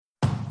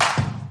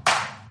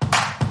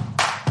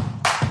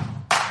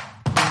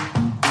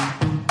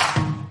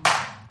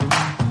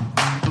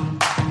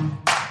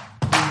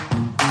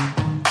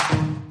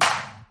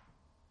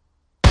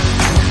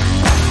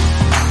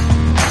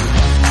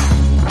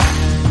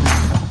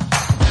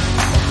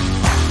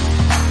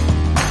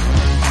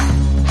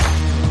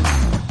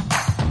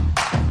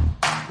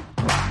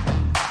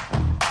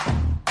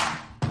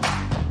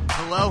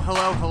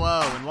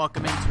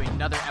welcome into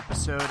another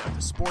episode of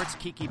the Sports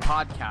Kiki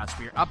Podcast.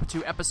 We are up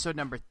to episode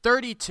number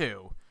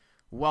 32.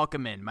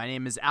 Welcome in. My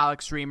name is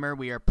Alex Reamer.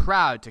 We are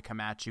proud to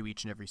come at you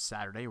each and every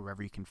Saturday,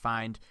 wherever you can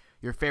find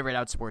your favorite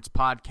Outsports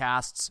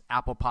podcasts,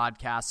 Apple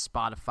Podcasts,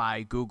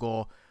 Spotify,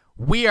 Google.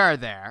 We are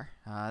there.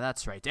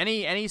 That's right.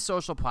 Any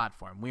social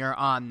platform, we are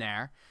on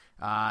there.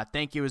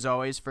 Thank you, as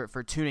always,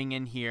 for tuning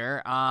in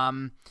here.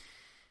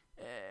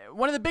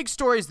 One of the big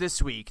stories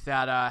this week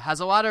that has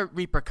a lot of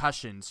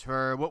repercussions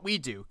for what we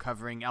do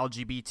covering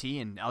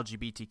LGBT and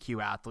LGBTQ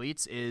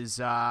athletes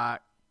is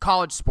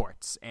college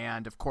sports.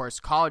 And, of course,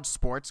 college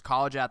sports,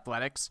 college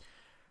athletics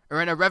are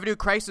in a revenue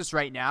crisis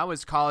right now,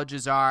 as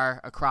colleges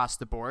are across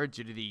the board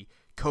due to the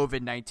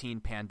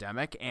COVID-19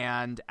 pandemic.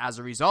 And as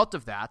a result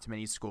of that,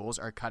 many schools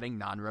are cutting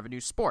non-revenue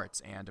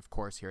sports. And, of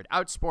course, here at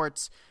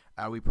Outsports,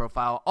 we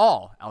profile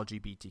all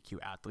LGBTQ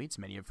athletes,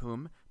 many of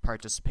whom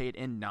participate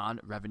in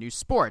non-revenue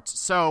sports.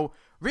 So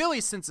really,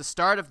 since the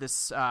start of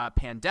this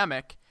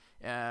pandemic,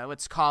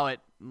 let's call it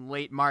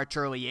late March,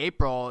 early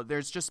April,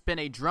 there's just been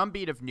a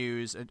drumbeat of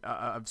news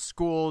of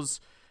schools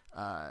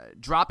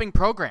dropping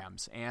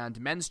programs.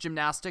 And men's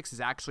gymnastics has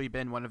actually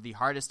been one of the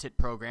hardest hit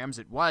programs.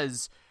 It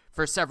was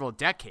for several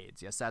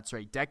decades. Yes, that's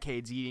right.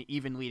 Decades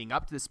even leading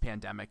up to this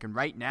pandemic. And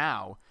right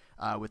now,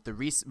 with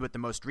the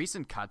most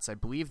recent cuts, I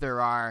believe there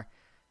are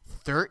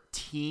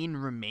 13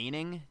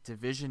 remaining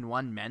Division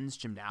I men's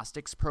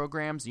gymnastics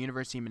programs. The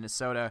University of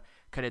Minnesota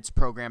cut its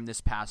program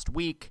this past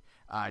week,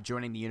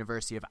 joining the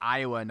University of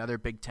Iowa, another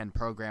Big Ten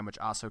program, which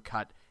also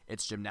cut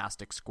its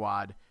gymnastics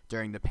squad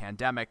during the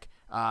pandemic.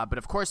 But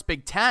of course,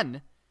 Big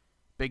Ten,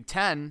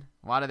 a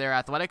lot of their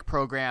athletic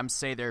programs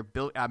say they're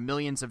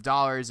millions of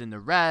dollars in the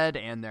red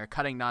and they're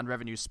cutting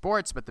non-revenue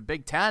sports, but the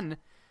Big Ten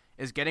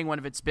is getting one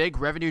of its big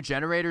revenue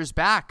generators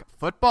back.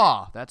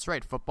 Football. That's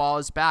right. Football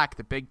is back.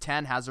 The Big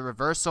Ten has a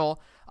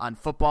reversal on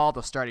football.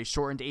 They'll start a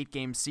shortened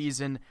 8-game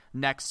season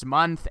next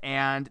month.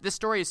 And this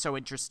story is so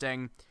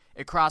interesting.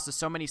 It crosses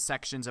so many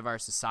sections of our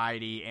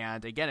society.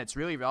 And again, it's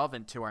really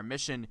relevant to our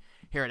mission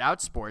here at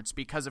Outsports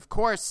because, of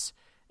course,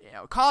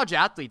 college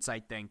athletes, I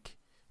think,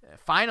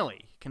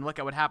 finally can look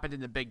at what happened in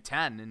the Big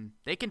Ten and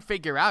they can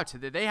figure out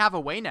that they have a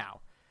way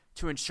now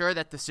to ensure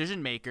that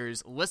decision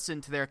makers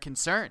listen to their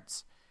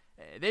concerns.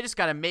 They just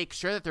got to make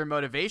sure that their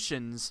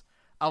motivations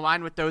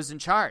align with those in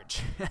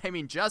charge. I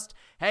mean,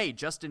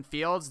 Justin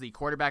Fields, the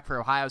quarterback for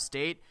Ohio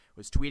State,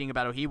 was tweeting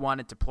about how he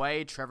wanted to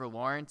play. Trevor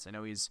Lawrence, I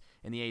know he's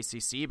in the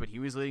ACC, but he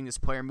was leading this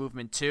player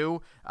movement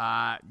too.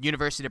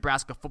 University of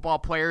Nebraska football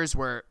players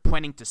were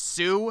planning to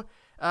sue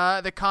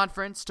the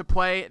conference to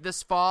play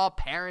this fall.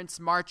 Parents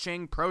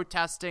marching,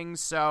 protesting.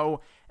 So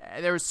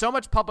there was so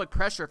much public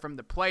pressure from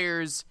the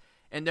players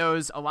and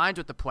those aligned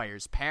with the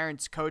players.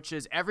 Parents,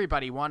 coaches,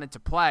 everybody wanted to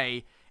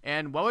play.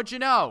 And what would you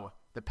know?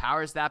 The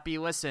powers that be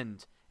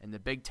listened, and the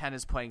Big Ten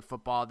is playing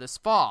football this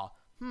fall.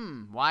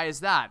 Why is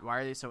that? Why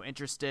are they so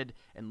interested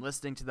in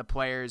listening to the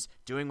players,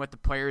 doing what the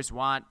players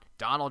want?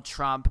 Donald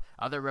Trump,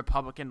 other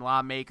Republican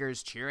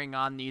lawmakers cheering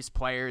on these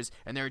players,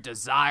 and their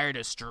desire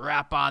to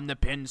strap on the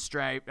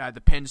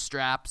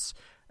pinstraps,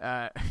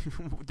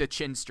 the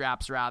chin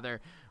straps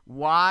rather.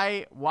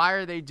 Why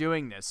are they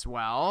doing this?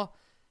 Well,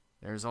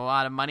 there's a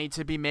lot of money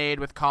to be made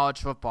with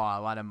college football,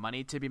 a lot of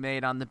money to be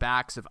made on the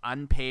backs of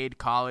unpaid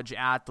college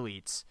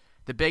athletes.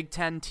 The Big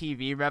Ten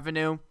TV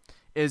revenue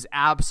is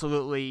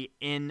absolutely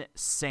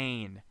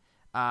insane.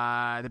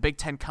 The Big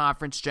Ten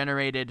Conference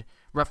generated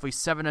roughly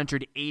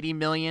 $780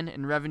 million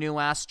in revenue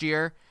last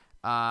year.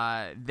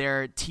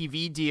 Their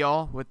TV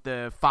deal with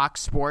the Fox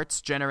Sports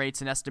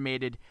generates an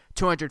estimated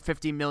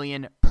 $250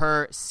 million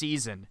per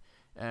season.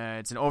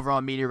 It's an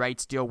overall media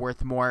rights deal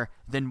worth more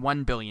than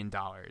 $1 billion.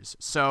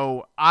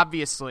 So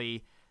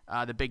obviously,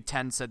 the Big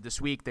Ten said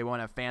this week they won't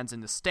have fans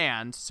in the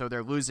stands, so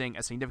they're losing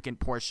a significant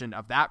portion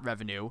of that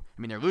revenue.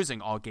 I mean, they're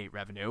losing all gate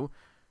revenue,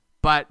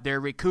 but they're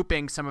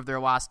recouping some of their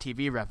lost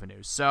TV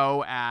revenue.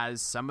 So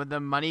as some of the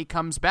money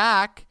comes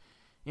back,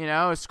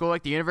 a school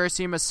like the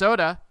University of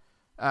Minnesota,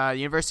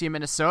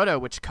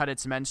 which cut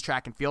its men's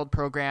track and field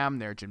program,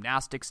 their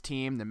gymnastics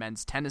team, the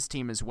men's tennis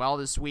team as well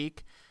this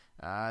week,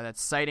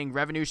 that's citing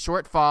revenue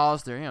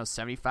shortfalls. They're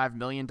 $75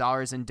 million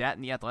in debt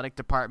in the athletic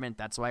department.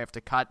 That's why I have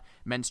to cut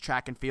men's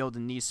track and field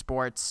in these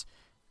sports.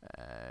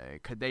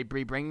 Could they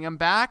be bringing them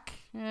back?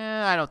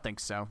 I don't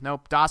think so.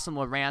 Nope. Dawson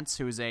Lawrence,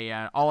 who's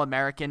a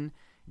All-American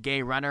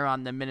gay runner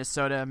on the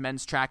Minnesota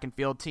men's track and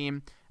field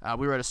team,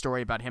 we wrote a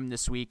story about him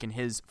this week and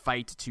his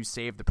fight to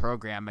save the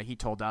program. He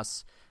told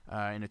us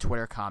in a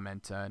Twitter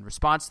comment in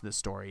response to the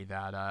story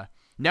that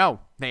no,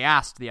 they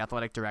asked the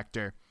athletic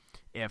director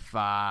if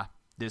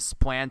this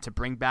plan to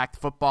bring back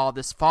football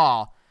this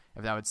fall,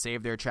 if that would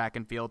save their track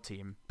and field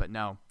team. But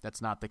no,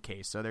 that's not the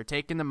case. So they're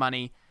taking the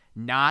money,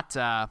 not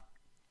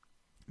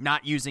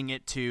using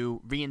it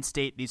to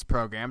reinstate these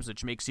programs,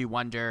 which makes you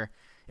wonder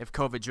if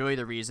COVID's really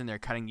the reason they're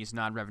cutting these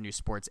non-revenue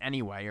sports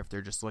anyway, or if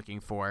they're just looking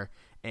for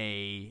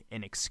an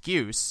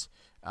excuse.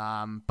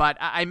 But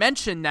I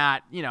mentioned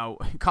that,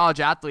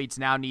 college athletes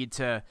now need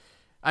to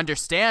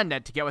understand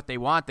that to get what they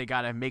want, they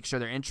got to make sure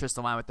their interests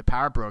align with the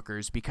power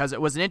brokers, because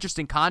it was an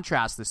interesting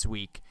contrast this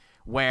week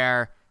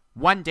where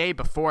one day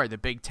before the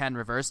Big Ten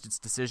reversed its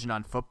decision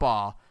on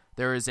football,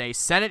 there was a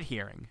Senate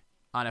hearing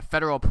on a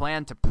federal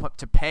plan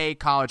to pay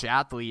college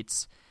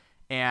athletes.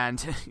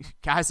 And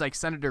guys like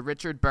Senator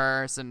Richard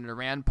Burr, Senator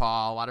Rand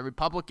Paul, a lot of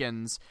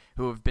Republicans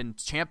who have been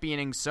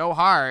championing so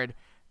hard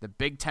the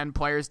Big Ten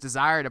players'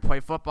 desire to play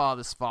football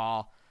this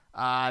fall,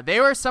 they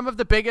were some of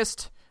the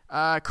biggest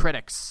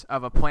critics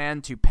of a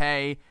plan to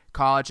pay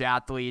college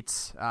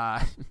athletes.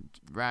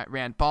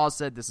 Rand Paul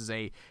said this is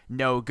a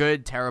no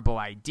good, terrible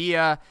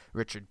idea.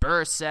 Richard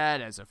Burr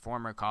said, as a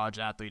former college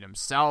athlete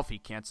himself, he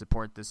can't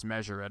support this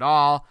measure at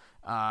all.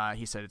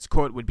 He said its,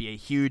 quote, would be a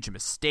huge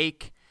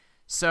mistake.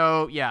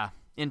 So, yeah,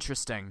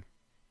 interesting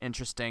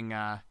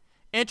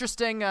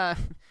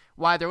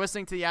why they're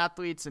listening to the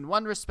athletes in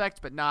one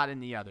respect but not in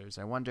the others.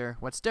 I wonder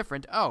what's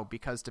different. Oh,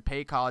 because to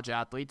pay college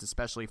athletes,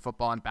 especially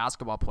football and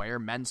basketball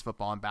men's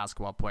football and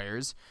basketball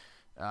players,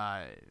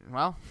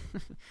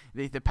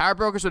 the power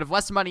brokers would have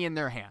less money in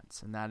their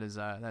hands, and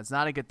that's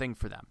not a good thing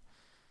for them.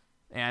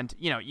 And,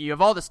 you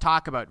have all this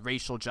talk about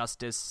racial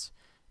justice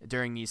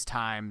during these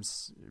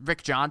times.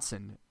 Rick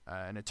Johnson,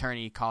 an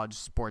attorney, college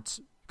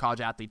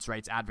athletes'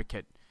 rights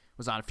advocate,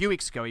 was on a few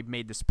weeks ago. He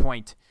made this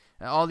point.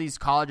 All these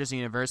colleges and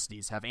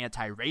universities have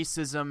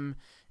anti-racism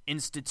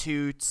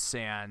institutes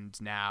and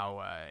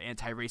now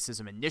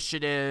anti-racism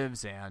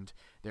initiatives, and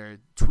they're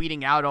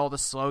tweeting out all the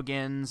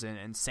slogans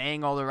and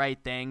saying all the right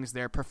things.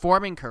 They're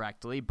performing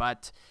correctly,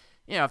 but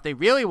if they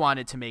really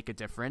wanted to make a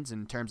difference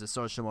in terms of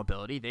social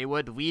mobility, they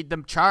would lead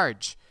the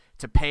charge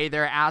to pay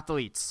their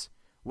athletes.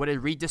 What a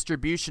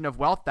redistribution of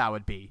wealth that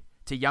would be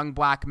to young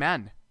black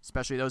men,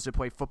 especially those who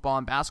play football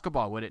and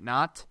basketball, would it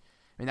not?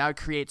 I mean, that would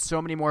create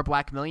so many more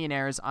black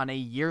millionaires on a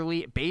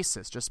yearly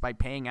basis just by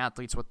paying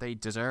athletes what they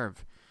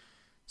deserve.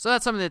 So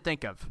that's something to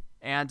think of.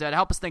 And to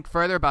help us think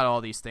further about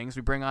all these things,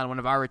 we bring on one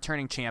of our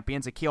returning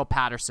champions, Akil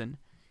Patterson.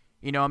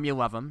 You know him, you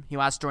love him. He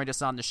last joined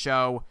us on the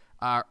show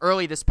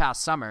early this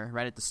past summer,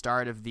 right at the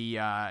start of the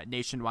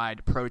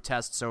nationwide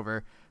protests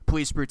over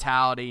police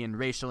brutality and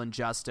racial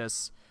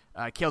injustice.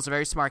 Akil's a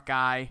very smart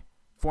guy,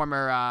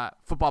 former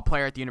football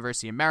player at the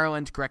University of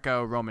Maryland,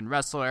 Greco-Roman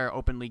wrestler,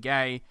 openly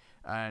gay,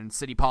 and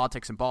city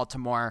politics in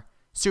Baltimore.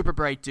 Super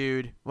bright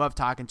dude. Love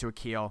talking to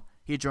Akil.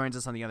 He joins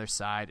us on the other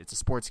side. It's a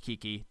Sports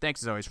Kiki.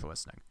 Thanks as always for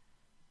listening.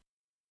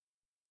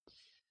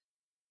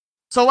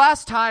 So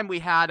last time we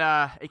had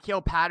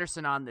Akil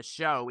Patterson on the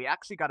show, we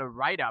actually got a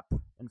write-up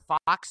in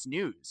Fox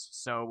News.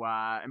 So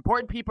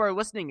important people are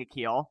listening,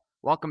 Akil.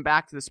 Welcome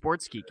back to the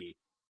Sports Kiki.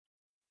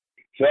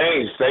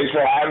 Thanks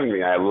for having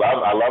me. I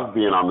love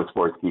being on the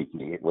Sports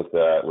Kiki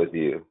with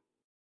you.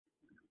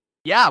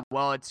 Yeah,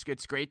 well, it's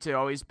great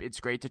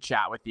to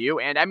chat with you.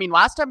 And I mean,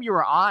 last time you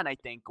were on, I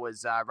think,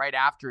 was right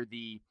after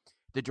the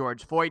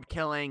George Floyd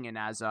killing, and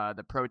as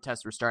the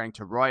protests were starting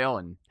to roil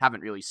and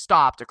haven't really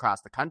stopped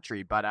across the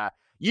country. But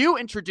you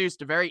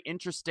introduced a very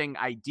interesting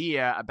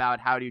idea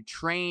about how to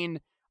train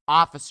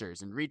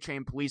officers and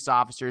retrain police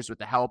officers with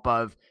the help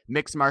of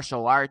mixed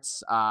martial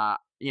arts,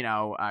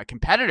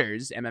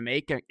 competitors,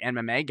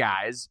 MMA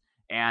guys.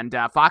 And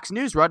Fox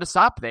News wrote us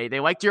up. They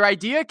liked your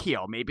idea,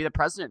 Keel. Maybe the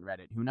president read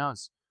it. Who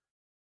knows?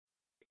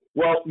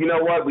 Well, you know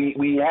what?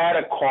 We had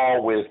a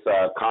call with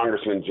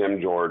Congressman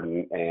Jim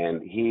Jordan,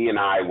 and he and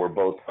I were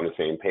both on the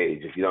same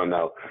page. If you don't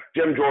know,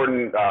 Jim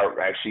Jordan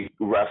actually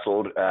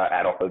wrestled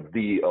at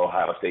the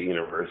Ohio State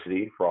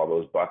University, for all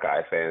those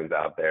Buckeye fans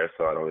out there,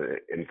 so I don't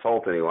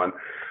insult anyone.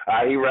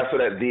 He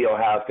wrestled at the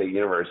Ohio State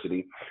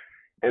University.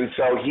 And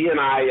so he and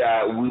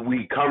I,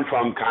 we come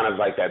from kind of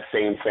like that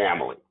same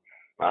family.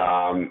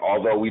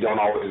 Although we don't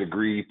always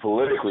agree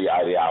politically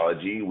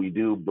ideology, we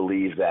do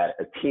believe that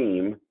a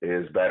team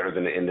is better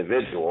than an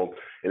individual.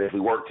 And if we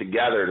work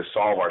together to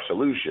solve our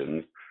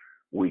solutions,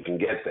 we can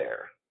get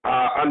there.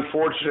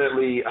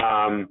 Unfortunately,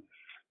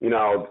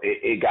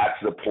 it got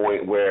to the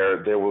point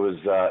where it was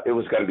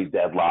going to be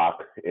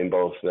deadlock in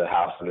both the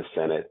House and the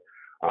Senate.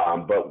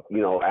 But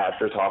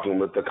after talking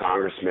with the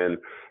congressman,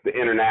 the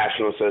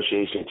International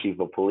Association Chief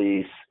of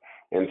Police,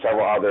 and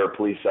several other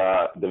police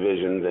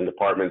divisions and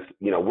departments,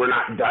 we're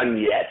not done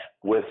yet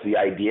with the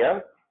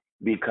idea,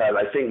 because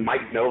I think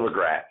Mike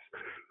Novogratz,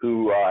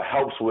 who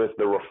helps with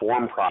the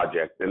Reform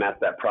Project, and that's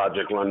that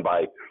project run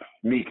by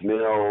Meek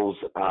Mills,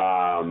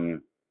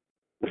 Van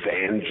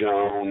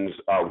Jones,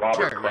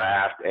 Robert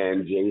Kraft,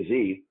 and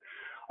Jay-Z.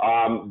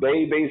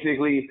 They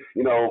basically,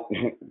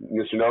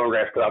 Mr.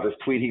 Novogratz put out this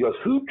tweet. He goes,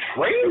 "Who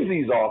trains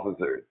these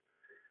officers?"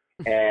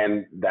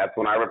 And that's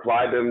when I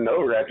replied to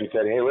Novogratz and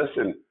said, "Hey,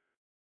 listen,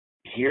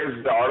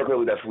 here's the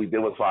article that we did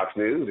with Fox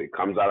News. It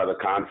comes out of the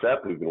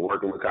concept. We've been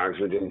working with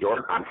Congressman Jim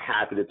Jordan. I'm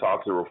happy to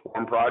talk to the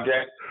Reform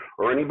Project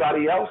or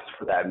anybody else,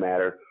 for that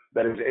matter,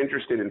 that is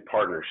interested in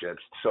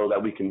partnerships so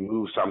that we can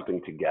move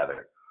something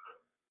together."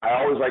 I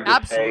always like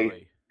to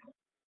say,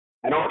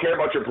 I don't care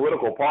about your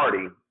political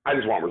party. I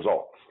just want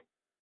results.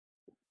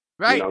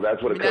 Right.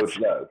 That's what a coach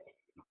does.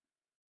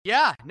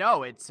 Yeah,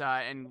 no, it's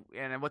and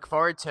I look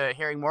forward to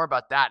hearing more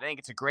about that. I think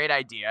it's a great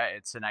idea.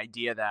 It's an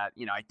idea that,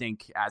 I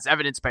think, as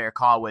evidenced by your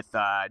call with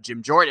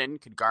Jim Jordan,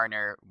 could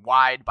garner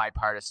wide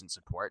bipartisan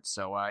support.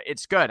 So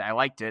it's good. I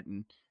liked it,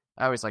 and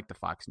I always like the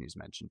Fox News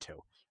mention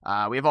too.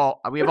 We have all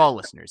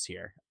listeners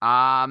here.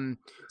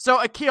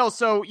 So Akil,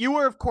 so you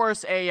were of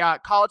course a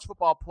college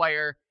football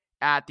player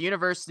at the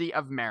University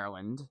of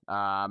Maryland.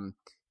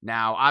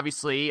 Now,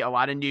 obviously, a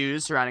lot of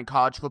news surrounding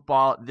college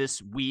football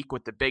this week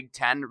with the Big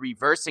Ten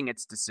reversing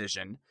its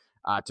decision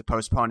to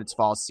postpone its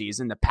fall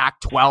season. The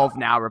Pac-12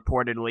 now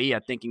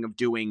reportedly thinking of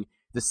doing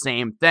the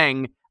same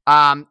thing.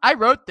 I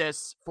wrote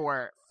this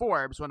for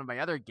Forbes, one of my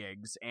other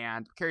gigs,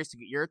 and I'm curious to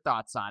get your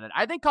thoughts on it.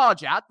 I think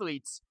college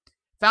athletes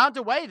found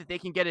a way that they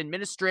can get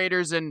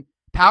administrators and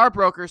power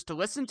brokers to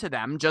listen to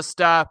them.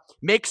 Just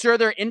make sure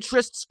their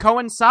interests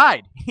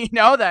coincide.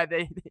 That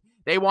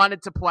they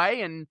wanted to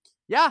play, and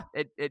yeah,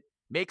 it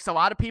makes a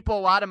lot of people a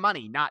lot of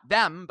money. Not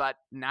them, but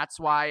that's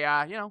why,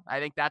 I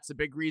think that's a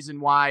big reason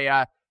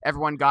why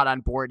everyone got on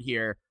board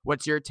here.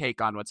 What's your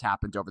take on what's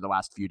happened over the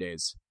last few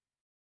days?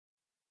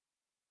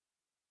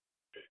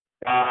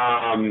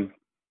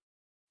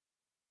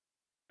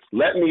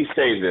 Let me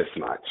say this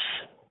much.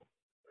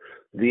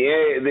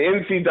 The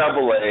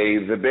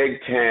NCAA, the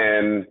Big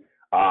Ten,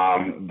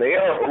 they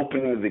are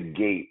opening the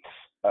gates.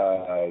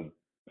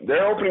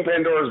 They're opening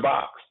Pandora's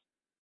box.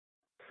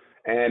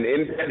 And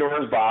in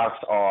Pandora's box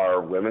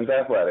are women's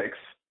athletics,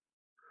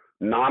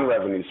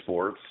 non-revenue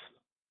sports,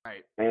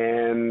 Right.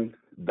 and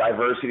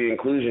diversity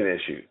inclusion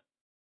issue.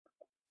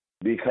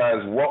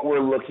 Because what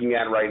we're looking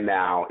at right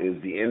now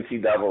is the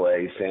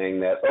NCAA saying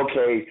that,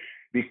 okay,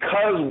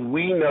 because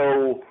we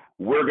know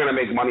we're going to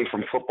make money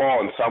from football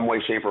in some way,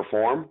 shape, or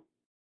form,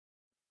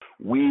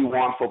 we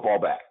want football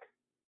back.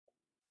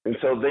 And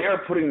so they are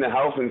putting the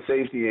health and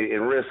safety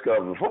and risk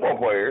of the football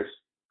players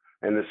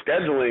and the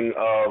scheduling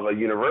of a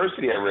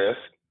university at risk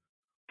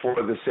for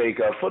the sake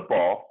of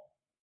football,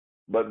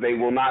 but they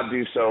will not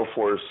do so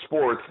for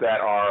sports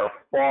that are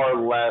far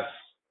less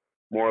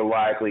more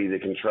likely to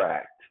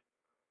contract,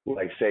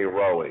 like, say,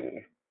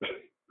 rowing.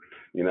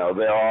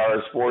 There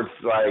are sports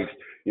like,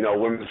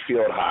 women's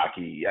field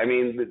hockey. I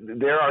mean,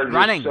 there are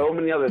just so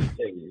many other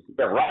things.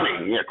 They're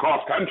running,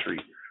 cross country.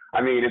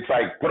 I mean, it's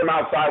like put them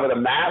outside with a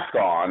mask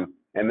on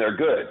and they're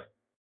good.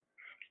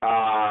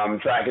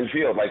 Track and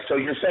field. So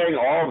you're saying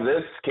all of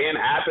this can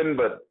happen,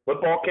 but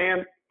football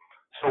can?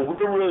 So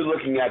we're really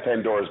looking at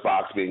Pandora's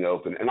box being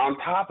open. And on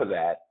top of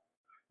that,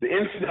 the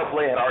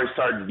NCAA had already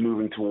started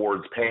moving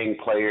towards paying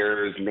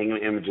players, name,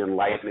 image, and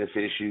likeness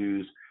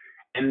issues.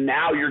 And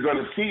now you're going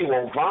to see,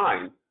 well,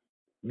 fine.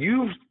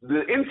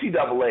 The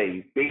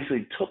NCAA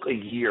basically took a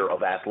year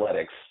of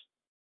athletics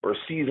or a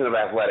season of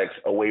athletics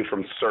away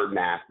from certain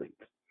athletes.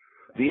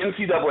 The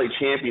NCAA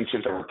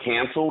championships that were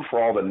canceled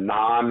for all the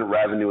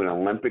non-revenue and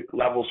Olympic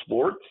level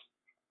sports,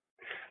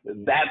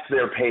 that's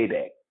their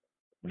payday.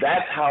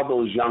 That's how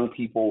those young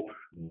people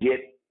get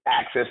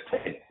access to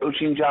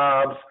coaching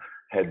jobs,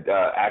 had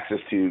access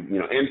to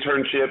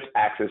internships,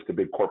 access to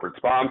big corporate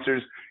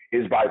sponsors,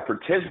 is by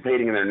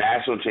participating in their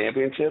national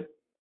championship,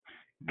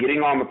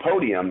 getting on the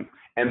podium,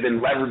 and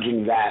then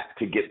leveraging that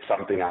to get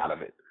something out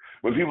of it.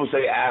 When people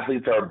say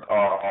athletes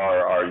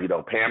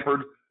are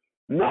pampered,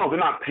 no, they're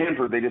not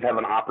pampered. They just have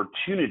an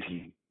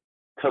opportunity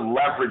to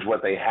leverage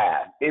what they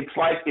have. It's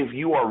like if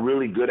you are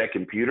really good at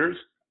computers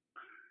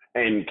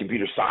and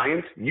computer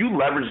science, you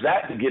leverage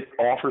that to get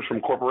offers from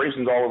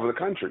corporations all over the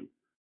country.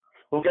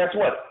 Well, guess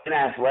what? In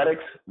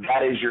athletics,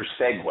 that is your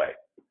segue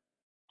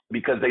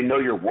because they know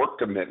your work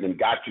commitment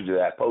got you to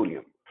that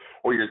podium,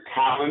 or your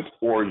talent,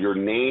 or your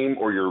name,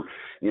 or your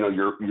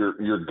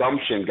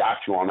gumption got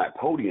you on that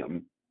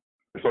podium.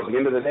 So at the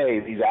end of the day,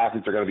 these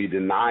athletes are going to be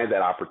denied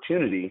that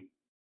opportunity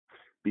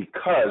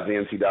because the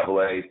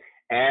NCAA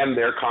and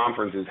their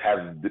conferences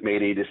have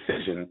made a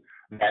decision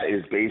that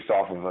is based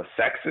off of a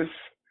sexist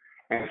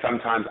and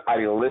sometimes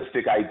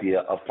idealistic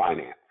idea of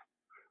finance.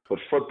 But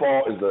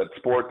football is a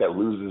sport that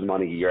loses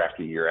money year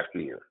after year after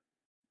year.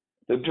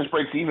 It just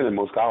breaks even in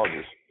most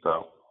colleges.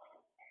 So,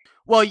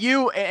 well,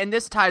 and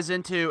this ties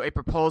into a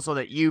proposal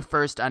that you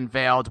first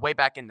unveiled way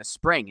back in the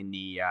spring, in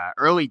the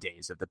early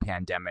days of the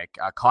pandemic,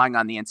 calling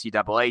on the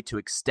NCAA to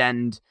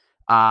extend,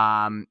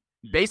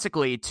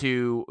 basically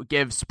to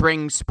give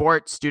spring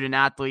sports student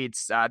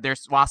athletes their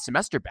lost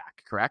semester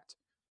back, correct?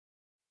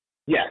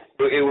 Yeah,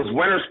 it was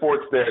winter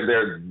sports,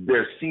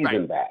 their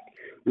season back.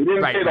 We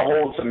didn't say the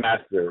whole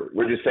semester.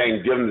 We're just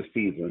saying give them the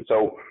season.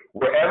 So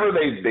wherever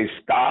they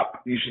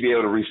stop, you should be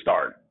able to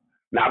restart.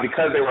 Now,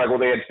 because they were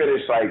they had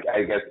finished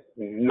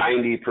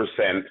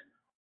 90%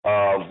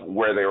 of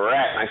where they were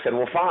at. And I said,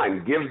 well,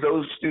 fine, give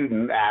those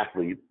student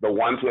athletes, the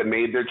ones who had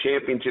made their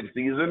championship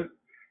season,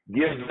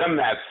 give them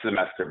that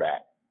semester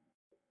back.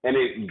 And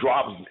it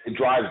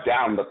drives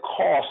down the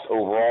cost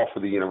overall for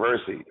the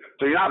university.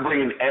 So you're not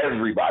bringing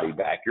everybody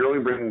back. You're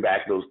only bringing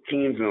back those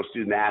teams and those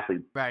student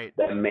athletes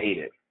that made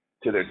it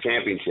to their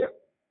championship.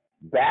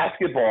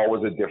 Basketball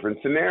was a different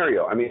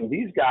scenario. I mean,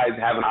 these guys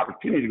have an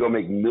opportunity to go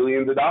make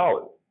millions of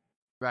dollars.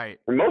 Right.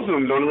 And most of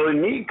them don't really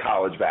need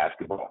college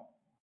basketball.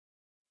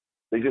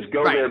 They just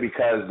go there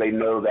because they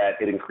know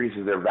that it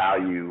increases their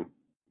value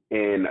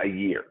in a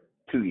year,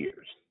 2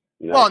 years.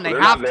 You know? Well, and so they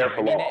they're have not there to.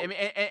 for long.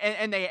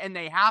 And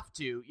they have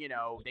to. You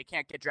know, they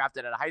can't get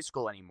drafted out of high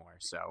school anymore.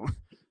 So.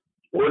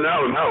 Well,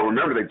 no.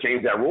 Remember, they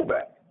changed that rule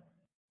back.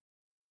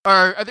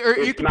 Or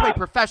you can play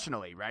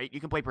professionally, right? You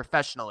can play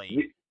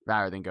professionally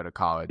rather than go to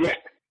college.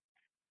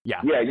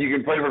 Yeah, you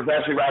can play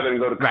professionally rather than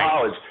go to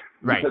college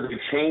because they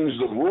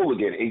changed the rule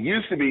again. It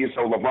used to be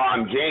so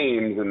LeBron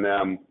James and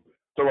them.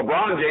 So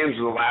LeBron James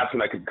was the last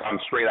one that could come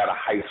straight out of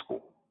high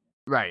school.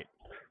 Right.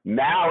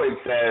 Now it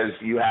says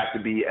you have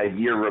to be a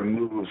year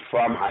removed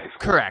from high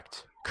school.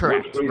 Correct.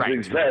 Which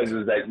basically says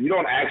is that you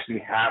don't actually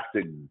have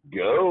to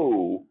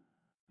go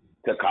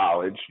to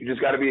college. You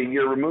just got to be a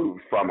year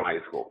removed from high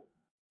school.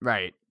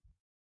 Right.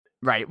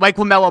 Like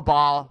LaMelo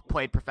Ball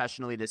played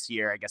professionally this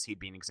year. I guess he'd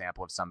be an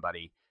example of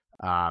somebody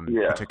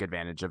who took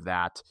advantage of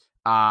that.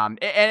 And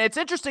it's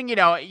interesting, you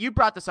know, you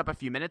brought this up a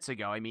few minutes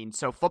ago. I mean,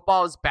 so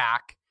football is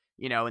back.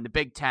 You know, in the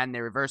Big Ten,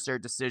 they reversed their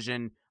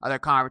decision. Other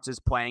conferences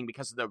playing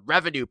because of the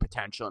revenue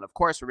potential. And, of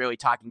course, we're really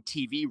talking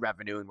TV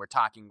revenue, and we're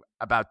talking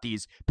about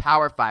these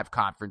Power 5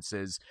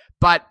 conferences.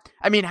 But,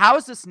 I mean, how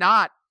is this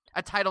not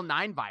a Title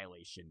IX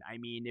violation? I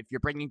mean, if you're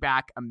bringing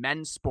back a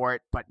men's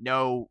sport but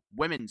no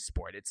women's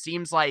sport, it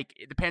seems like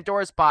the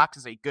Pandora's box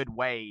is a good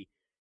way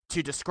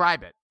to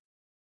describe it.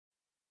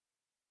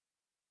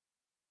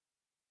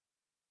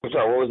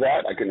 Sorry, what was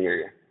that? I couldn't hear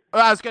you.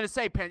 Well, I was going to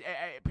say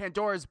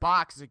Pandora's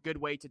box is a good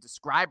way to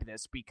describe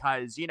this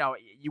because, you know,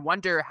 you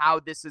wonder how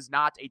this is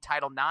not a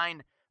Title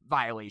IX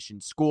violation.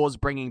 Schools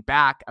bringing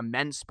back a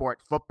men's sport,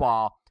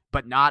 football,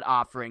 but not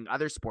offering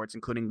other sports,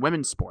 including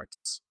women's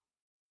sports.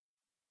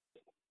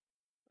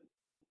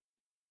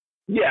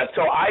 Yeah,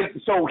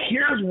 so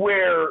here's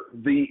where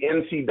the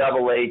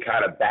NCAA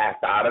kind of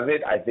backed out of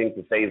it, I think,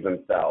 to save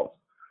themselves.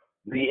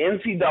 The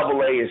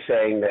NCAA is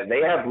saying that they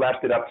have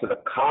left it up to the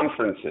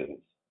conferences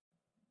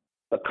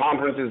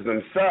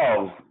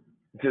themselves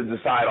to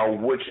decide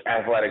on which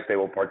athletics they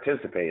will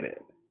participate in.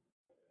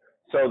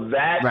 So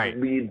that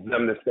leads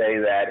them to say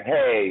that,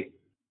 hey,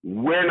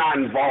 we're not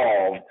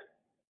involved.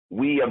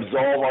 We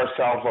absolve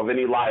ourselves of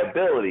any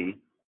liability,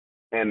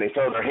 and they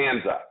throw their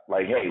hands up.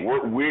 Like, hey,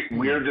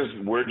 we're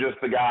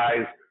just the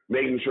guys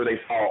making sure they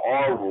follow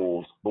our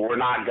rules, but we're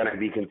not going to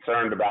be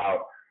concerned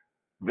about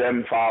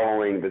them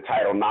following the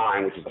Title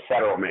IX, which is a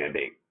federal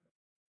mandate.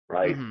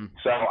 Right. Mm-hmm.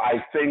 So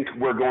I think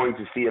we're going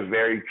to see a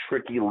very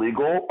tricky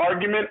legal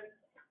argument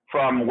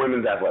from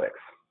women's athletics.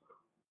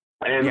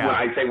 And when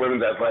I say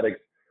women's athletics,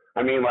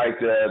 I mean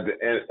like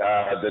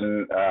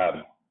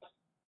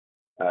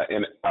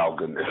oh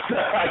goodness,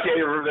 I can't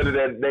even remember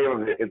the name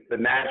of it. It's the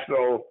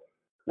National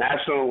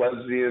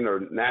Lesbian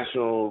or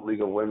National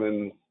League of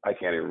Women. I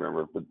can't even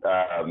remember. But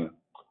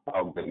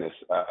oh goodness.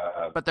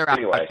 But they're out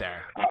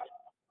there.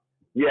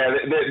 They're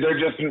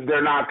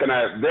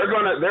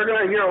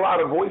gonna hear a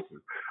lot of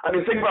voices. I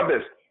mean, think about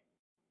this.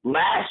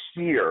 Last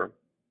year,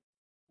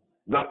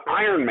 the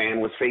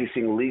Ironman was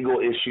facing legal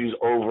issues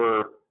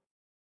over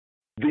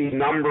the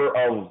number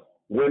of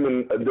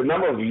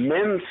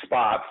men's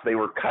spots they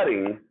were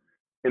cutting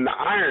in the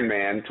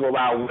Ironman to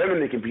allow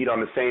women to compete on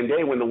the same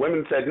day. When the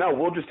women said, "No,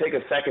 we'll just take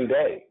a second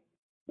day.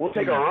 We'll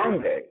take our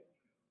own day."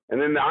 And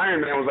then the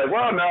Ironman was like,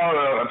 "Well,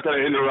 no, that's going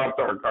to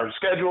interrupt our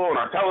schedule and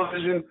our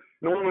television." And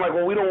the women were like,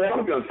 "Well, we don't want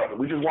to be on television.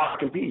 We just want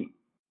to compete."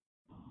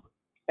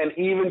 And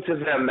even to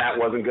them, that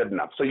wasn't good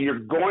enough. So you're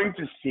going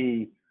to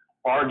see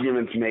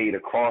arguments made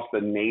across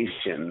the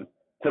nation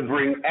to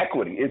bring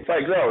equity. It's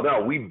like,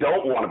 no, we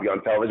don't want to be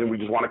on television. We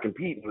just want to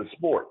compete in the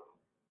sport.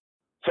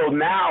 So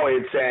now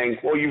it's saying,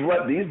 well, you've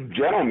let these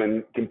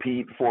gentlemen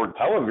compete for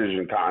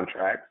television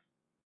contracts.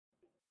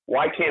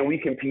 Why can't we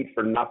compete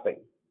for nothing?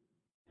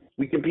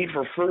 We compete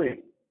for free.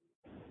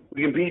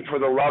 We compete for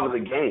the love of the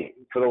game,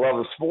 for the love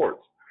of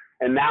sports.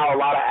 And now a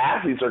lot of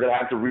athletes are going to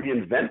have to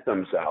reinvent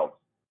themselves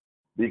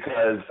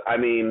because, I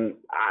mean,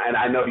 and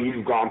I know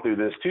you've gone through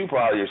this too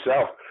probably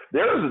yourself,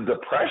 there is a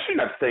depression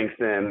that sinks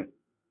in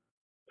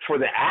for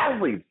the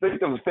athletes.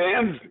 Think of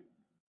fans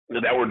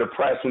that were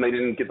depressed when they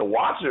didn't get to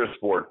watch their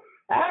sport.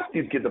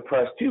 Athletes get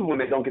depressed too when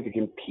they don't get to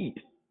compete.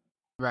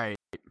 Right.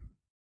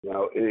 You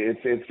know,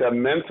 it's a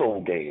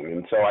mental game.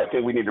 And so I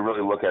think we need to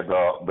really look at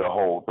the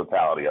whole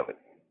totality of it.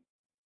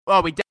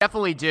 Well, we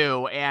definitely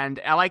do. And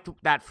I like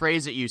that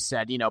phrase that you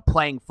said, you know,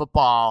 playing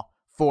football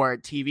for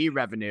TV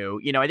revenue.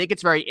 You know, I think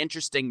it's very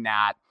interesting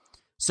that,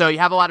 so you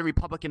have a lot of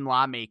Republican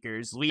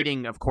lawmakers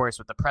leading, of course,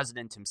 with the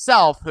president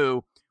himself,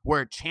 who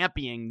were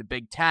championing the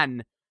Big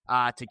Ten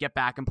to get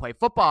back and play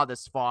football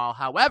this fall.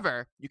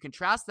 However, you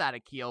contrast that,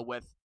 Akil,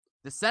 with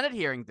the Senate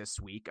hearing this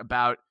week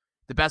about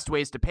the best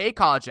ways to pay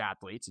college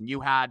athletes. And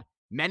you had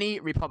many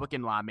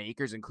Republican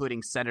lawmakers,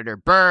 including Senator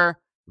Burr,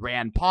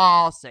 Rand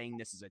Paul, saying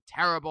this is a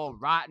terrible,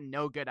 rotten,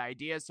 no good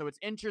idea. So it's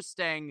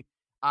interesting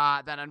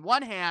that on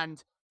one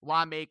hand,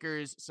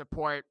 lawmakers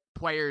support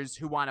players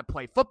who want to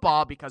play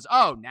football because,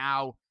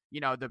 now, you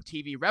know, the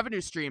TV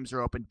revenue streams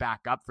are opened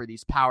back up for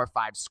these Power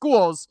 5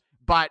 schools.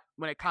 But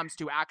when it comes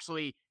to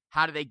actually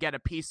how do they get a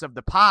piece of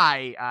the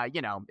pie?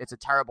 It's a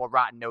terrible,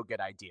 rotten, no good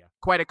idea.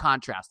 Quite a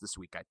contrast this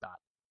week, I thought.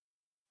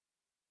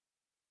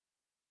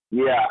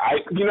 Yeah,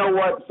 you know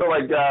what? So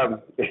like,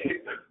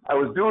 I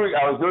was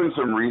doing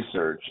some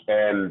research,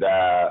 and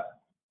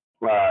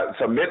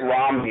so Mitt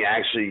Romney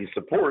actually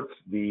supports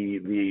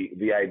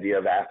the idea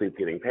of athletes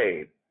getting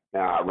paid.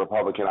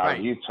 Republican out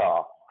of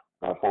Utah,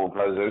 former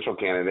presidential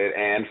candidate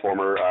and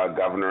former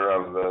governor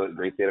of the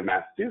great state of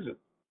Massachusetts.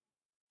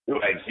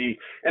 He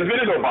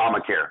invented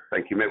Obamacare.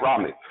 Thank you, Mitt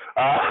Romney.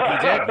 He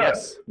did,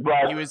 yes.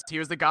 But he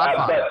was the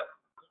godfather.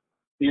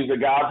 He's the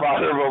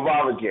godfather of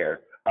Obamacare.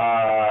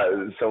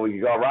 So we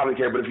can go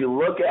Obamacare. But if you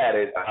look at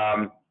it,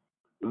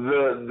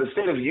 the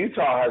state of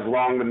Utah has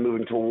long been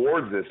moving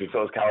towards this, and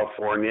so is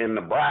California and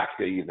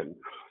Nebraska even.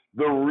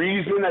 The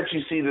reason that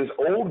you see this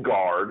old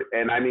guard,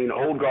 and I mean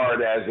old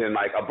guard as in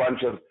like a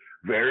bunch of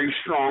very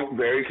strong,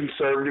 very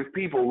conservative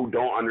people who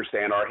don't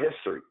understand our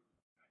history.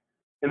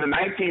 In the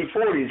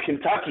 1940s,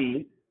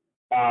 Kentucky,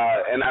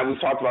 and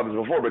we've talked about this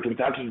before, but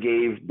Kentucky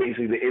gave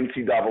basically the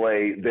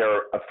NCAA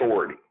their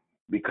authority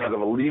because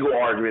of a legal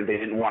argument they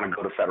didn't want to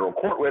go to federal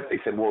court with. They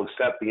said, we'll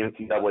accept the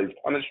NCAA's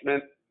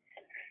punishment.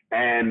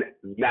 And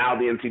now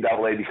the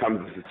NCAA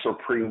becomes the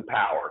supreme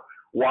power.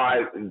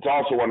 Why? It's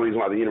also one reason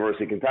why the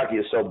University of Kentucky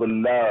is so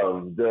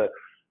beloved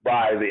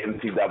by the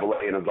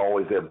NCAA, and it's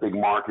always their big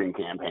marketing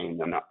campaign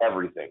and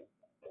everything.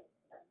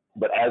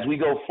 But as we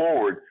go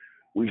forward,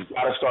 we've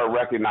got to start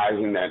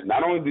recognizing that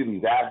not only do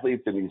these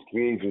athletes and these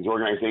communities, these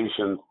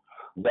organizations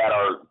that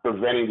are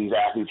preventing these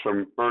athletes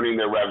from earning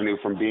their revenue,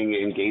 from being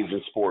engaged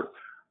in sport,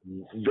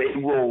 they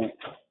will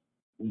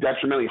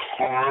detrimentally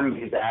harm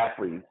these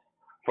athletes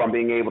from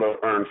being able to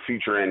earn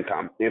future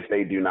income if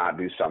they do not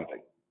do something.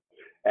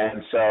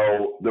 And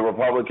so the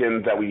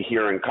Republicans that we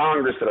hear in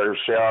Congress that are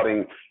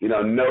shouting,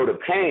 no to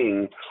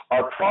paying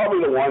are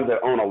probably the ones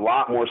that own a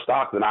lot more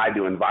stock than I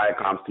do in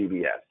Viacom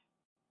CBS.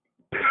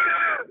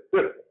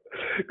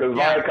 Because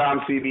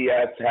Viacom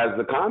CBS has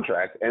the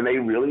contract, and they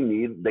really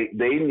need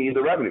they need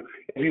the revenue.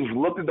 If you've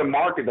looked at the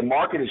market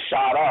has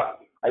shot up.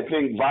 I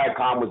think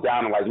Viacom was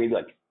down to like maybe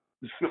like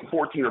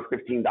 $14 or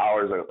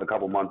 $15 a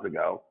couple months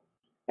ago,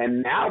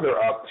 and now they're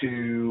up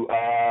to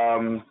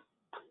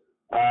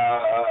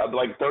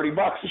like $30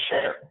 a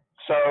share.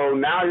 So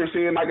now you're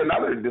seeing like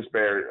another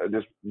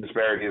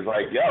disparity. Is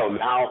like,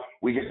 now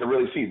we get to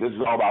really see this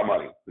is all about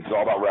money. This is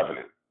all about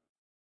revenue.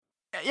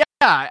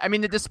 Yeah, I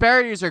mean, the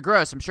disparities are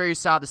gross. I'm sure you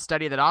saw the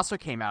study that also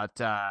came out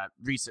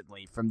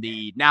recently from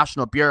the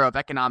National Bureau of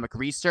Economic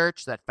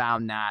Research that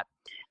found that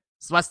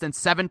it's less than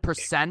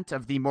 7%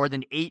 of the more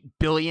than $8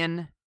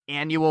 billion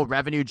annual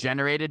revenue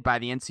generated by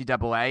the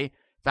NCAA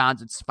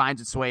finds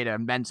its way to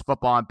men's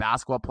football and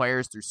basketball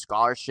players through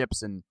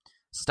scholarships and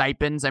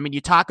stipends. I mean,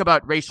 you talk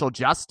about racial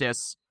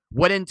justice.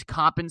 Wouldn't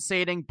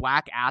compensating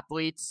black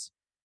athletes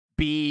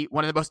be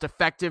one of the most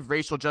effective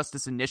racial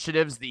justice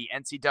initiatives the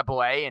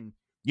NCAA and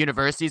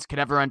universities could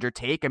ever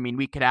undertake? I mean,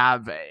 we could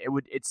have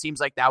it seems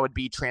like that would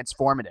be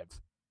transformative.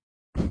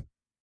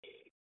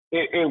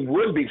 It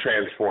would be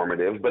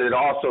transformative, but it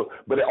also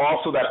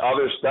that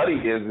other study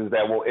is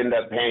that we'll end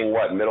up paying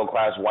middle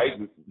class white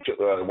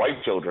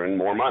children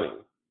more money.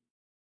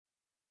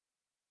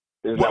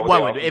 Is that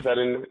what they said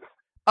in?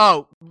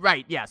 Oh,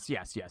 right. Yes.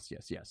 Yeah,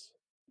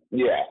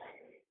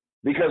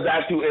 because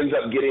that's who ends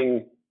up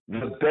getting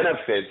the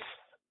benefits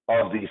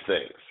of these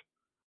things.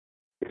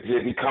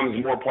 It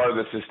becomes more part of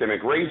the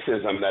systemic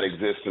racism that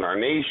exists in our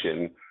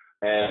nation.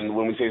 And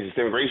when we say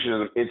systemic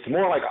racism, it's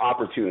more like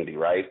opportunity,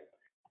 right?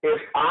 If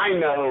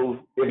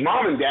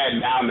mom and dad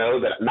now know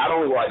that not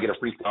only will I get a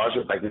free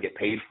scholarship, but I can get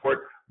paid for it,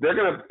 they're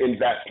going to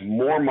invest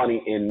more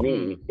money in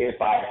me if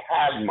I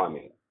had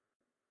money,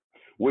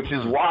 which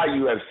is why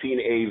you have seen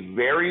a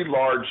very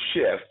large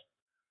shift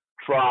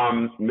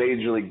from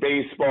Major League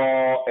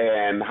Baseball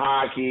and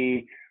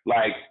hockey.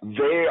 Like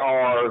they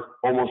are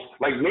almost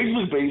like Major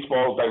League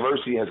Baseball's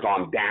diversity has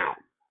gone down.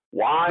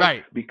 Why?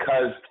 Right.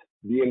 Because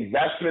the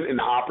investment and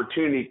the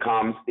opportunity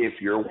comes if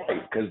you're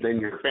white, because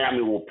then your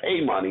family will pay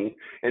money,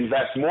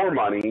 invest more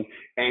money,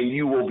 and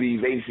you will be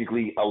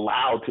basically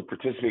allowed to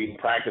participate and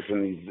practice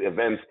in these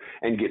events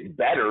and get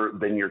better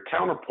than your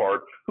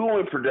counterpart who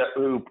only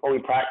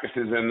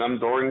practices in them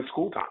during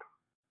school time.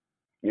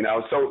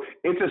 So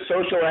it's a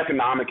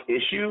socioeconomic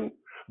issue,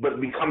 but it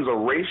becomes a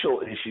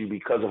racial issue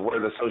because of where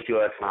the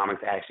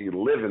socioeconomics actually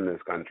live in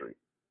this country.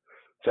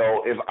 So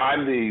if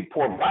I'm the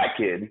poor black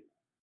kid,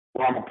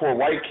 or I'm a poor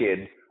white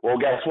kid, well,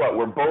 guess what?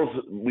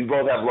 We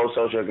both have low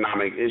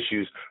socioeconomic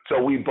issues,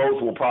 so we both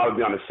will probably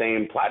be on the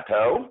same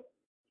plateau.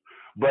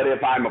 But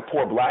if I'm a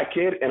poor black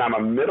kid and I'm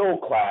a middle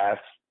class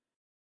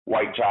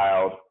white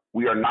child,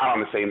 we are not on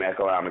the same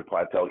economic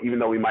plateau. Even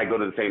though we might go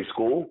to the same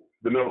school,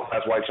 the middle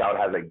class white child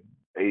has a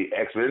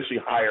exponentially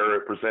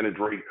higher percentage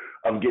rate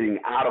of getting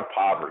out of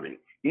poverty.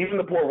 Even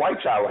the poor white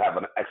child will have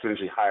an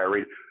exponentially higher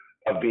rate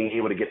of being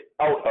able to get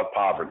out of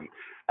poverty,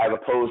 as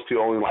opposed to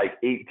only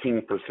like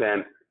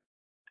 18%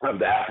 of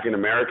the African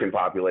American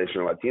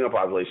population or Latino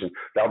population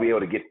that'll be able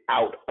to get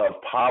out of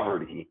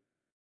poverty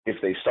if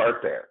they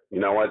start there. You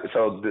know what?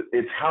 So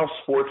it's how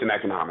sports and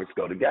economics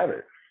go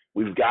together.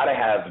 We've got to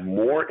have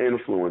more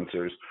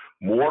influencers,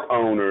 more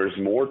owners,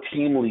 more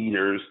team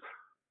leaders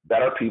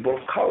that are people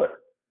of color,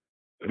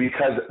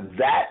 because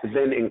that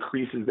then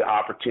increases the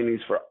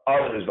opportunities for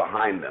others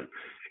behind them.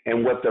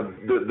 And what the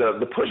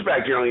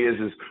pushback generally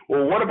is,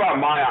 well, what about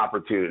my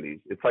opportunities?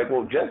 It's like,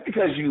 well, just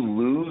because you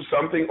lose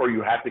something or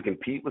you have to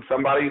compete with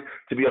somebody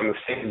to be on the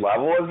same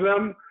level as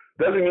them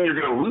doesn't mean you're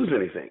going to lose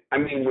anything. I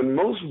mean, when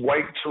most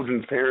white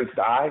children's parents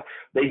die,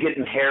 they get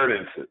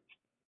inheritances.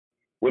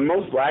 When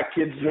most black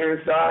kids'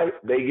 parents die,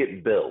 they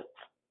get bills.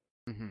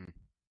 Mm-hmm.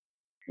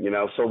 You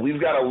know, so we've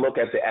got to look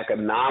at the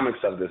economics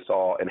of this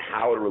all and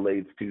how it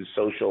relates to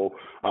social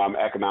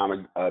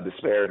economic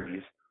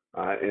disparities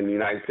in the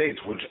United States,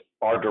 which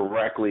are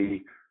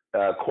directly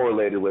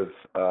correlated with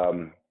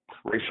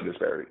racial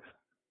disparities.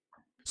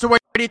 So where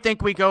do you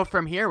think we go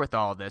from here with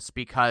all this?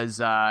 Because,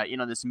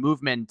 this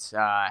movement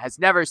has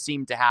never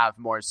seemed to have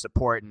more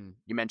support. And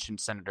you mentioned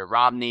Senator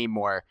Romney,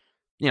 more,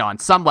 on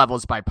some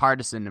levels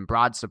bipartisan and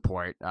broad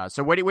support.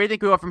 So where do you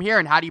think we go from here?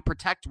 And how do you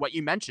protect what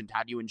you mentioned?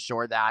 How do you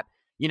ensure that,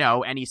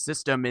 any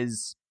system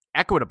is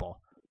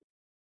equitable?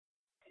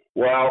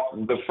 Well,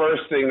 the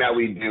first thing that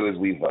we do is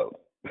we vote.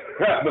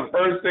 The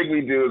first thing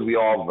we do is we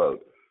all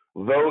vote.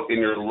 Vote in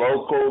your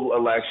local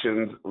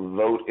elections,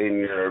 vote in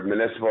your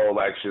municipal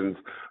elections,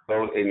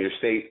 vote in your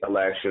state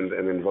elections,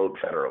 and then vote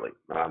federally,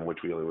 which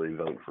we only really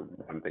vote for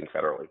one thing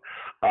federally.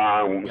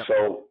 Yep.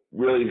 So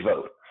really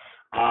vote.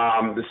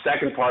 The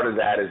second part of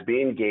that is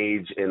be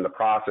engaged in the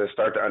process,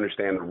 start to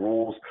understand the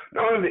rules,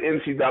 not only the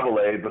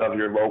NCAA, but of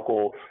your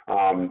local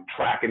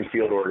track and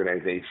field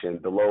organization,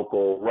 the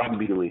local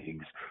rugby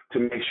leagues, to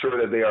make sure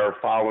that they are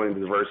following the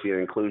diversity and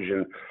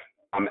inclusion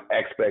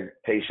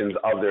expectations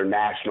of their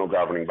national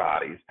governing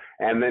bodies,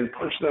 and then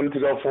push them to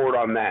go forward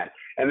on that.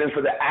 And then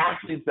for the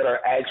athletes that are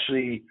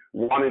actually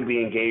wanting to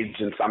be engaged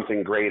in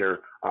something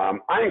greater,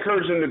 I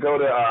encourage them to go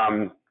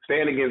to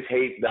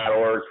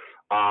standagainsthate.org.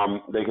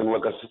 They can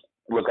look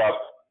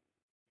up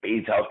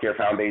AIDS Healthcare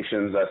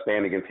Foundation's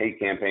Stand Against Hate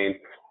campaign,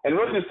 and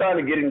really just try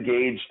to get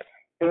engaged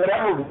in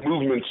whatever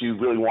movements you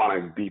really want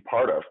to be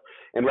part of.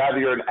 And rather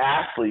you're an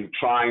athlete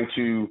trying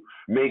to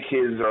make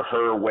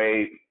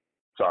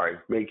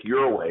make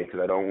your way, because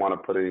I don't want to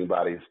put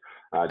anybody's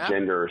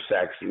gender or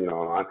sex,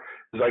 on.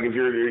 It's like if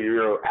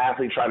you're an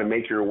athlete trying to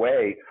make your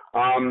way,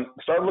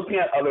 start looking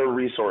at other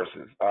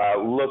resources.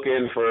 Look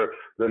in for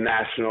the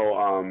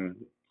national,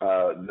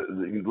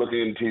 look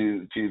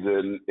into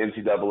the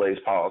NCAA's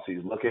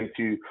policies. Look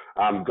into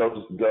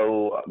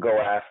Go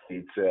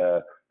Athletes,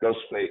 Go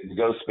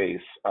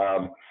Space.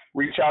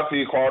 Reach out to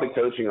the Equality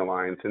Coaching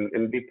Alliance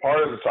and be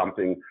part of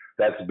something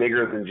that's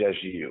bigger than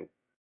just you.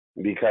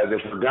 Because if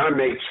we're going to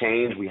make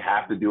change, we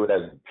have to do it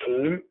as a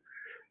team,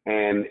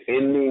 and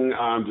ending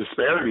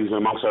disparities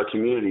amongst our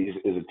communities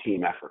is a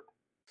team effort.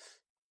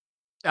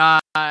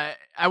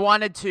 I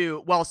wanted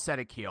to, well said,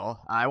 Akil.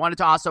 I wanted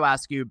to also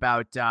ask you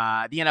about the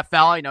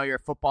NFL. I know you're a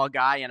football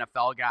guy,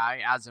 NFL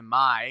guy, as am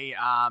I.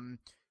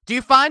 Do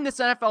you find this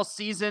NFL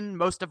season,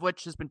 most of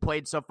which has been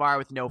played so far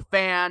with no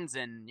fans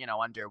and,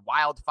 under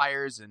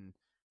wildfires in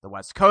the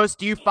West Coast,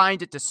 do you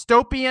find it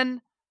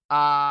dystopian?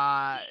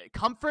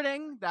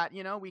 Comforting that,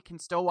 we can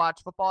still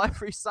watch football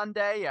every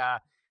Sunday? How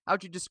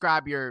would you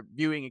describe your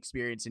viewing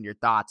experience and your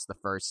thoughts the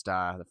first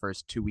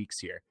 2 weeks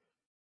here?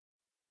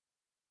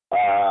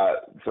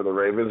 So the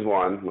Ravens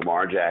won.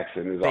 Lamar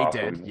Jackson is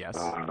awesome. They did, yes.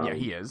 Yeah,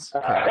 he is.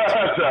 so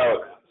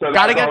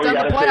gotta get done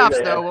the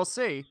playoffs, though. We'll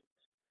see.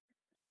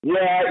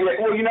 Yeah.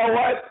 Well, you know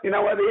what?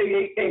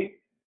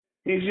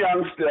 He's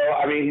young still.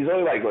 I mean, he's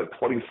only like,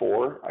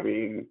 24? I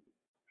mean,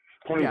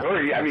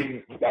 23. Yeah. I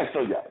mean, that's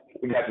still young.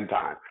 We got some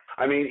time.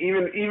 I mean,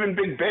 even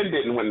Big Ben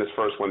didn't win this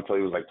first one until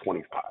he was like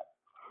 25.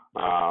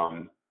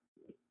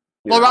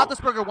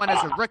 Roethlisberger won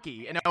as a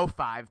rookie in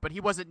 2005, but he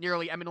wasn't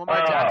nearly. I mean,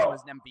 Lamar Jackson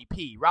was an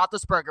MVP.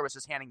 Roethlisberger was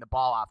just handing the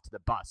ball off to the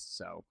bus.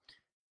 So.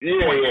 Yeah.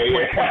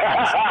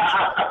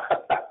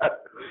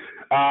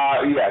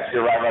 Yes,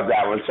 you're right about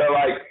that one. So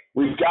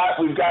we've got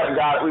a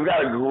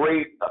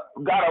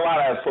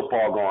lot of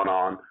football going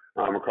on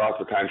across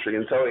the country,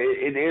 and so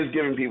it is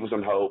giving people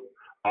some hope.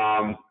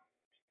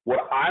 What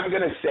I'm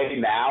going to say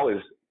now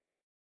is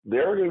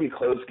there are going to be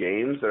close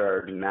games that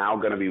are now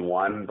going to be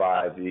won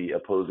by the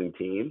opposing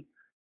team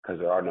because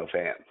there are no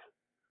fans.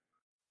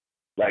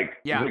 I'm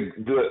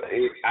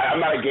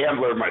not a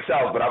gambler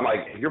myself, but I'm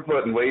like, if you're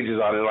putting wages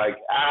on it,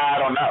 I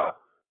don't know.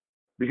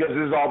 Because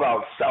this is all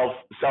about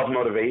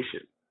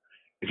self-motivation.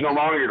 It's no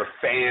longer the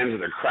fans or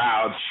the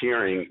crowd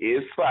cheering.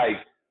 It's like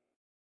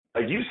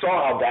you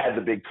saw how bad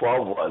the Big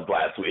 12 was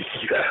last week.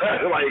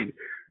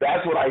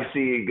 That's what I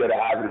see going to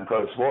happen in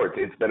pro sports.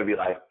 It's going to be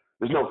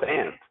there's no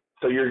fans.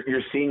 So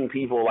you're seeing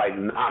people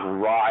not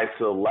rise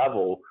to the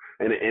level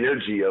and the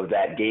energy of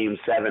that Game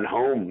 7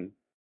 home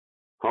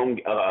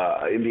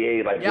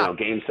NBA,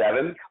 Game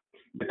 7.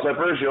 The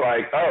Clippers, you're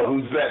like, oh,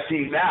 who's that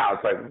team now?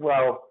 It's like,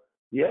 well,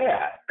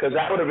 yeah, because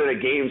that would have been a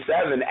Game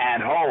 7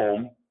 at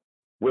home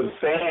with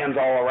fans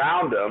all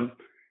around them,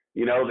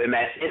 and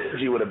that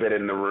energy would have been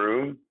in the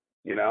room,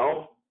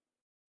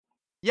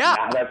 Yeah.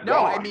 Now that's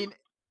No, I gone. mean,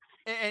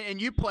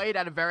 and you played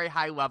at a very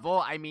high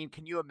level. I mean,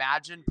 can you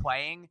imagine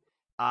playing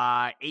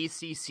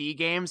ACC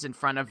games in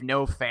front of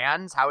no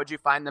fans? How would you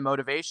find the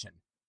motivation?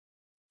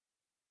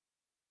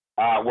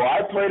 Well,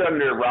 I played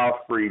under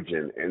Ralph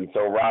Friedgen, and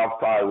so Ralph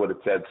probably would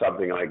have said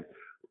something like,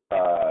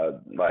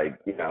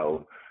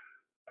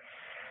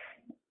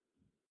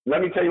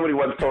 let me tell you what he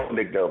once told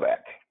Nick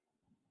Novak.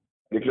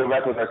 Nick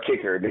Novak was our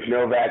kicker. Nick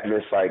Novak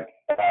missed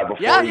Yeah, before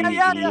yeah, he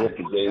yeah, yeah. hit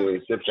the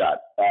game-winning chip shot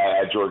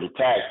at Georgia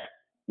Tech.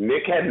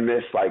 Nick had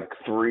missed like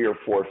 3 or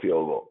 4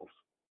 field goals.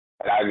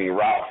 And I mean,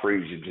 Ralph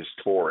Friedgen just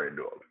tore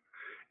into him,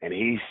 and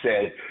he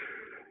said,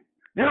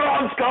 "You're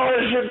on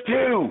scholarship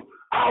too.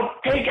 I'll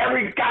take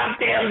every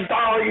goddamn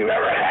dollar you've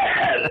ever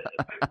had.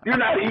 You're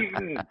not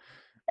eating."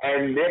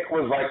 And Nick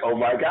was like, "Oh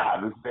my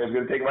God, this man's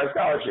gonna take my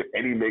scholarship,"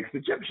 and he makes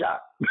the chip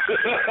shot.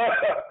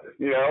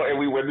 And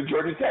we win the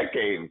Georgia Tech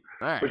game.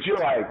 Right. But you're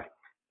like,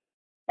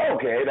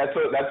 okay, that's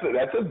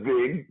a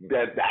big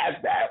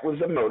that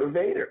was a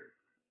motivator.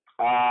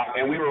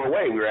 And we were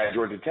away. We were at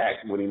Georgia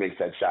Tech when he makes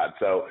that shot.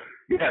 So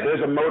yeah,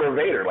 there's a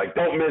motivator. Like,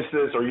 don't miss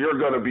this, or you're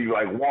gonna be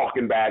like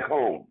walking back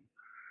home.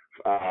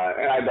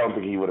 And I don't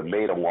think he would have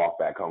made him walk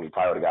back home. He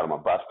probably would have got him a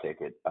bus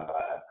ticket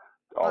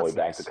all the way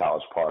back to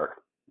College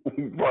Park,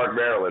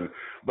 Maryland.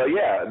 But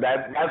yeah,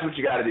 that's what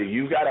you got to do.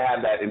 You've got to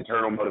have that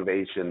internal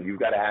motivation. You've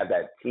got to have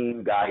that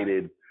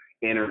team-guided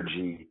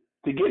energy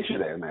to get you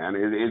there, man.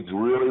 It's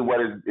really what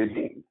it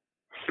means.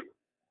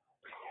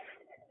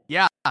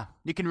 Yeah,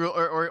 you can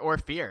or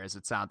fear, as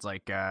it sounds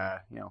like.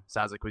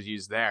 Sounds like was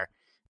used there.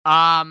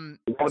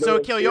 So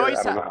Akil, you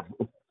always have.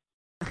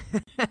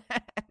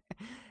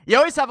 You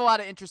always have a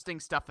lot of interesting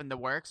stuff in the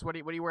works. What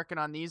are you working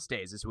on these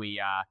days as we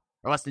are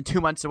less than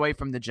 2 months away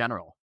from the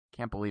General?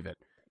 Can't believe it.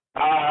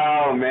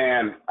 Oh,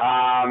 man.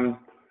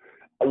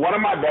 One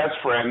of my best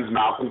friends,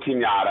 Malcolm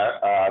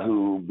Kenyatta,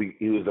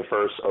 he was the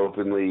first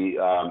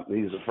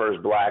he's the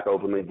first black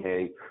openly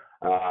gay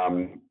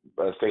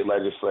state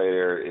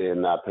legislator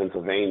in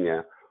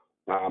Pennsylvania.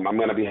 I'm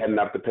going to be heading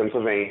up to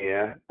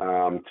Pennsylvania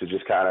to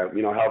just kind of,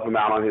 help him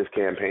out on his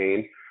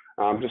campaign.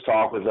 Just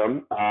talk with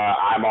them.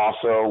 I'm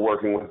also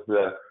working with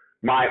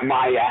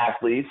my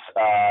athletes,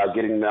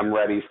 getting them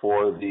ready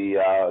for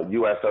the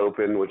U.S.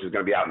 Open, which is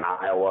going to be out in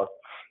Iowa,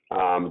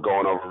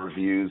 going over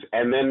reviews.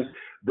 And then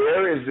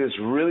there is this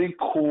really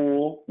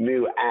cool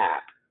new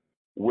app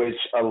which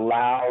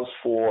allows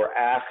for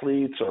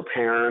athletes or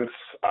parents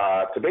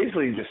to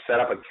basically just set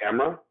up a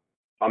camera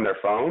on their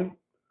phone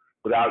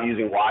without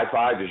using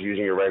Wi-Fi, just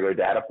using your regular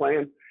data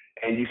plan.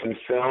 And you can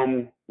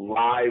film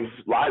live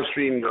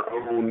stream your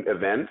own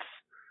events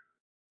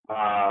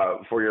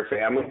for your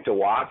family to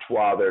watch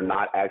while they're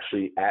not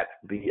actually at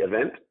the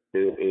event.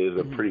 It is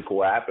a pretty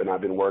cool app, and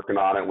I've been working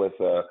on it with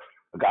a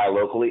guy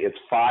locally. It's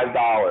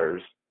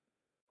 $5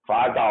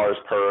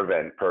 per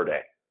event per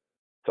day.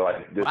 So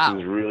this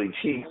is really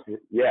cheap.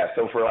 Yeah,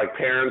 so for like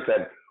parents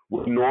that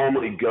would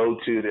normally go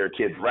to their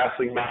kid's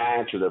wrestling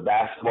match or their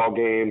basketball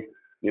game,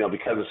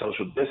 because of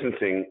social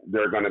distancing,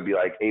 they're going to be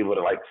like able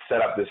to like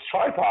set up this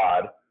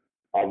tripod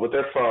with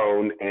their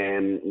phone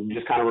and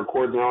just kind of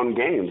record their own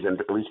games, and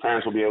at least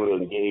parents will be able to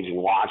engage and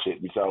watch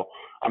it. And so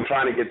I'm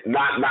trying to get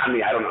not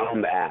me. I don't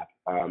own the app.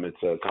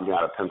 It's a company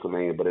out of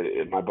Pennsylvania, but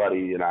my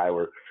buddy and I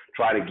were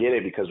trying to get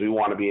it because we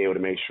want to be able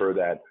to make sure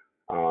that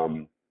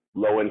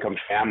low-income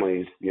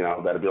families,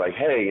 that'll be like,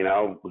 hey,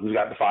 who's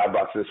got the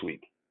 $5 this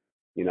week?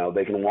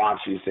 They can watch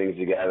these things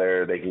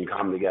together. They can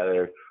come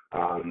together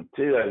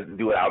to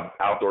do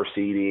outdoor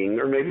seating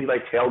or maybe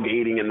like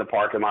tailgating in the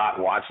parking lot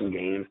and watching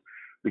games.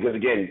 Because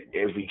again,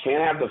 if we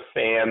can't have the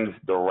fans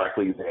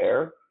directly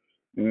there,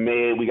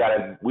 we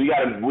gotta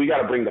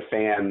bring the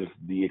fans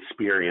the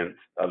experience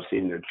of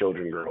seeing their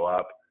children grow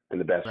up in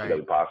the best way that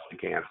we possibly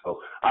can.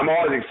 So I'm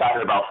always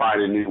excited about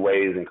finding new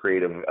ways and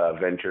creative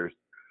ventures.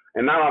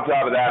 And now on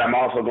top of that, I'm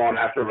also going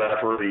after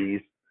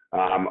referees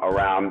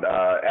around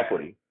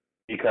equity.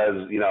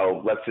 Because,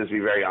 let's just be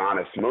very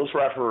honest, most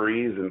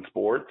referees in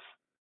sports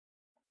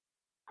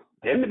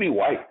tend to be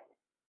white.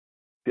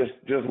 Just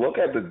look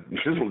at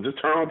just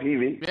turn on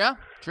TV. Yeah,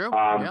 true.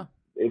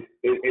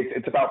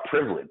 It's about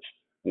privilege.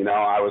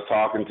 I was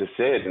talking to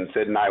Sid, and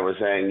Sid and I were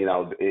saying,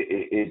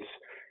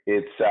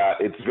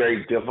 it's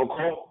very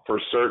difficult for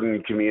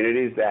certain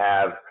communities to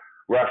have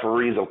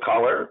referees of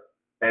color,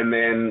 and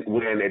then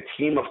when a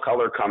team of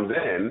color comes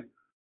in,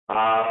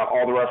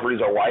 all the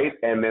referees are white,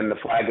 and then the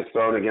flag gets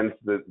thrown against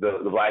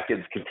the black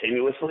kids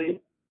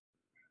continuously.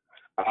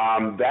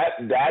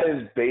 That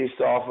is based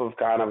off of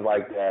kind of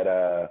like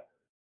that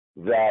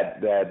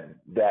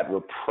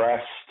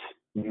repressed,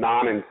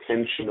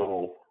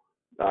 non-intentional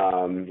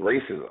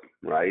racism,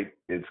 right?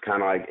 It's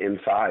kind of like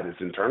inside, it's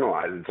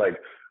internalized. It's like,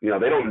 they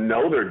don't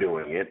know they're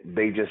doing it.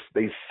 They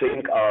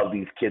think of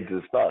these kids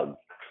as thugs.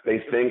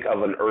 They think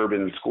of an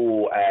urban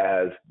school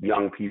as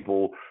young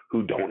people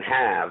who don't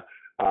have.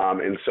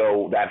 And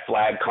so that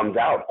flag comes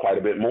out quite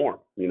a bit more.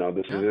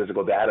 The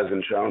statistical data has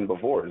been shown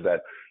before is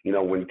that,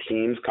 when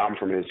teams come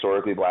from a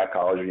historically black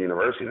college or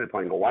university, they're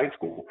playing a white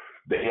school,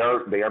 they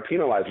are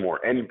penalized more.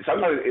 And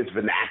sometimes it's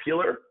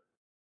vernacular.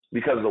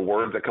 because of the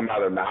words that come out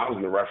of their mouths,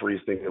 and the referees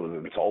think it was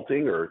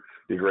insulting or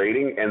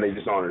degrading, and they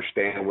just don't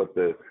understand what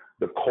the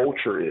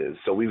culture is.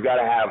 So we've got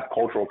to have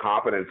cultural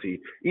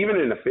competency, even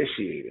in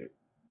officiating.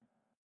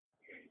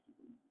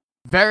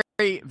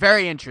 Very,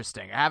 very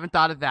interesting. I haven't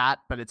thought of that,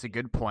 but it's a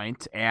good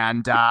point.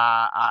 And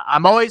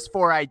I'm always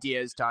for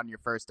ideas, Don, your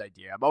first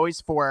idea. I'm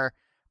always for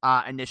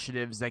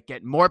initiatives that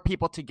get more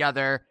people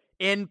together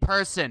in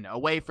person,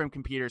 away from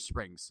computer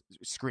screens.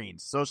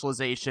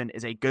 Socialization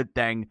is a good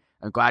thing.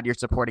 I'm glad you're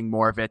supporting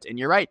more of it. And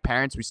you're right,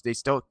 parents,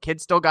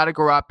 kids still got to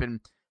grow up and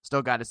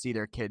still got to see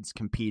their kids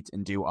compete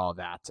and do all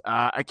that.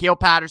 Akil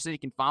Patterson, you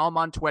can follow him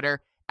on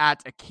Twitter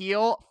at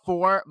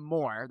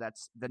Akil4more.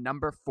 That's the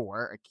number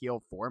 4,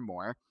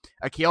 Akil4more.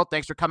 Akil,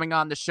 thanks for coming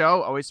on the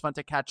show. Always fun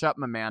to catch up,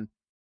 my man.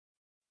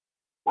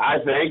 I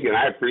thank you, and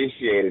I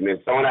appreciate it. And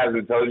if someone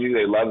hasn't told you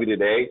they love you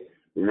today,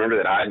 remember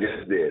that I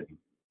just did.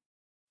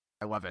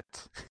 I love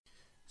it.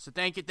 So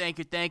thank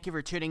you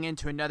for tuning in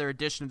to another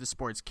edition of the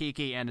Sports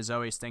Kiki. And as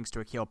always, thanks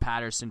to Akil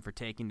Patterson for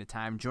taking the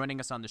time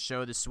joining us on the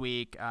show this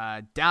week.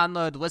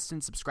 Download,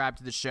 listen, subscribe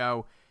to the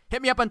show.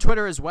 Hit me up on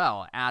Twitter as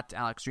well, at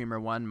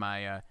AlexReamer1.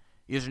 My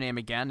username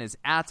again is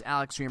at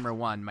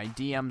AlexReamer1. My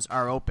DMs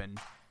are open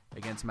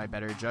against my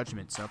better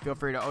judgment. So feel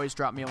free to always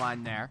drop me a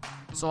line there.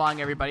 So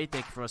long, everybody.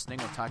 Thank you for listening.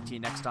 We'll talk to you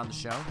next on the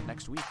show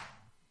next week.